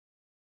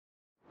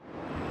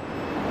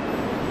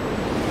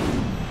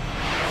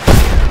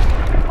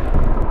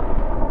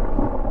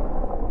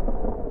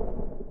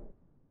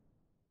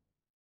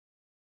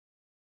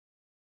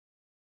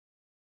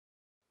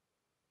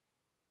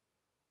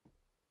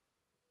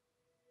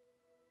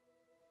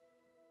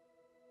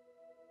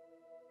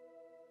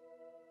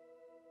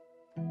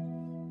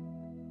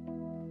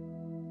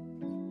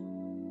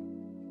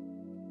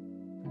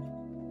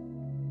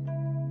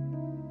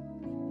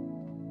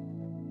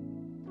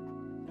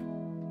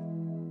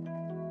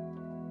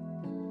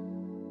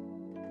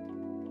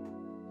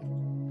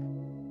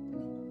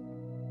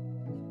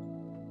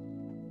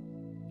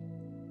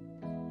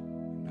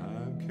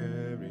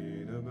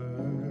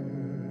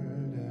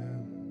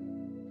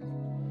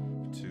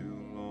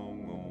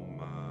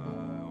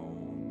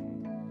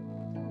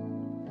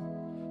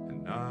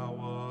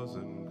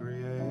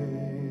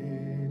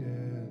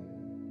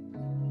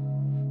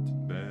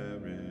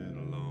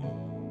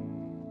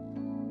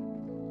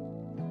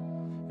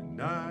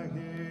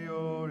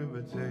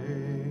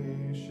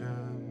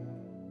temptation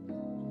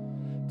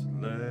to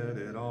let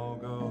it all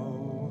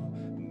go.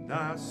 And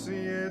I see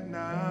it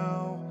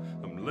now,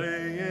 I'm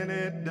laying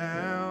it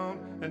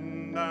down,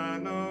 and I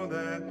know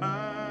that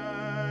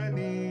I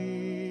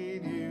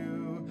need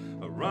you.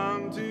 I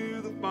run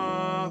to the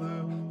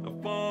Father, I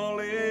fall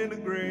into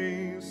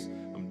grace.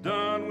 I'm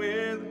done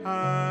with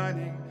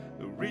hiding,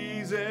 the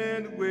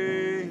reason to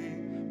wait.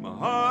 My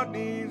heart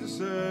needs a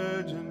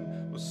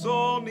surgeon, my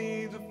soul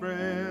needs a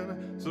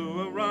friend.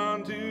 So I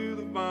run to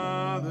the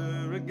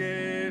Father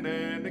again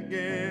and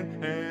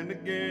again and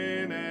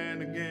again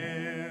and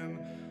again.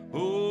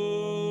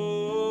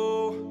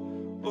 Oh,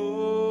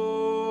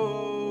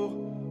 oh,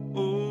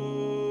 oh.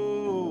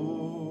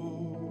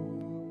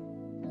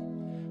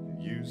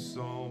 You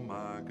saw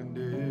my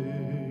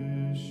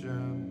condition,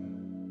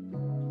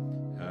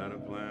 had a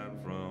plan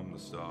from the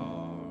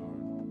start.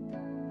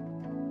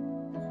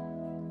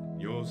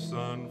 Your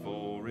Son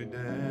for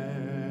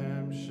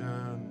redemption,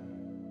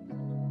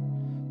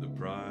 the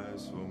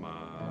price for my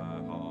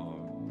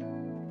heart.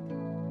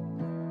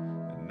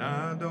 And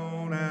I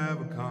don't have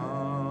a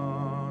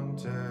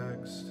context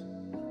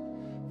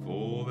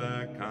for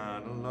that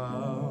kind of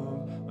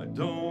love. I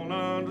don't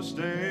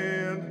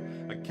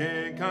understand, I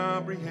can't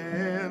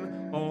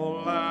comprehend.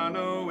 All I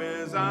know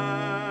is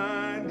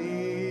I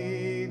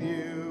need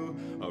you.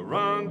 I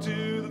run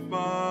to the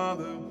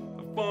Father,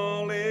 I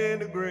fall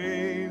into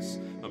grace.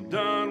 I'm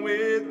done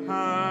with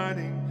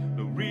hiding,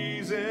 no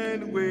reason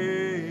to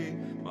wait.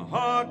 My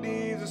heart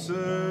needs a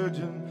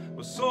surgeon,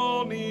 my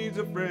soul needs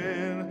a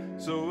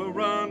friend. So I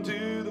run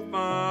to the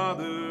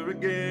Father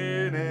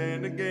again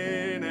and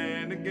again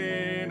and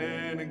again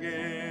and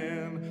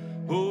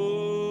again.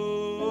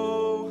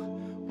 Oh,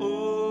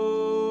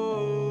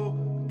 oh,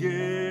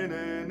 again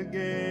and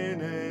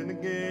again and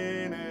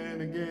again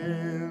and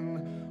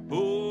again.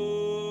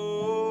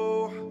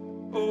 Oh,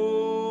 oh,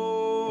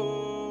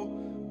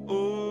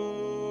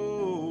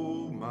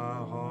 oh, my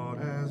heart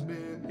has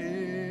been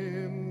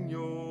in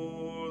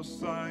your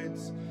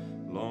sights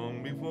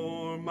long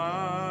before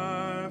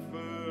my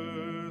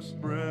first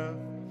breath.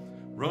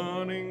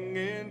 Running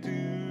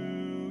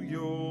into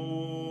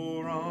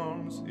your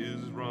arms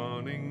is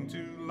running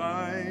to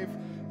life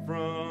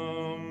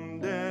from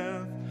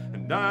death.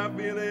 And I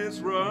feel this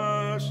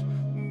rush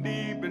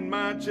deep in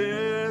my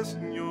chest,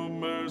 and your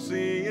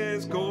mercy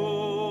is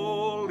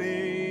calling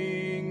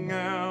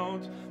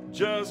out.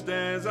 Just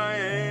as I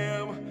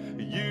am,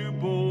 you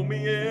pull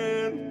me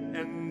in,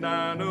 and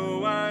I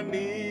know I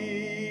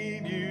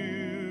need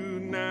you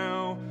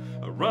now.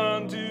 I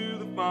run to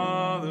the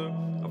Father,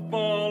 I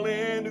fall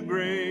into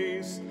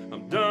grace.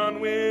 I'm done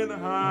with the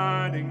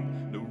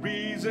hiding, no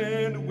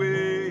reason to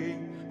wait.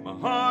 My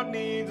heart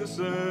needs a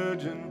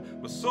surgeon,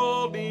 my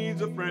soul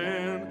needs a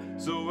friend.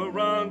 So I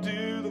run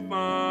to the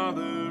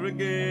Father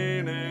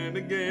again and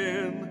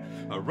again.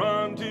 I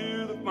run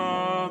to the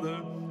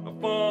Father, I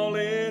fall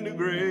into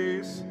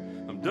grace.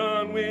 I'm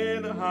done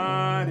with the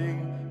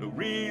hiding, no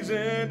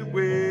reason to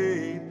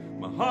wait.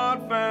 My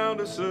heart found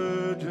a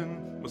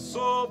surgeon, my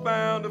soul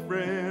found a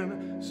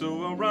friend.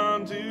 So I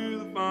run to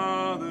the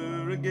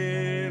Father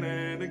again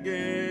and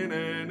again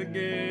and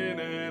again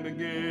and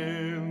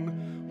again.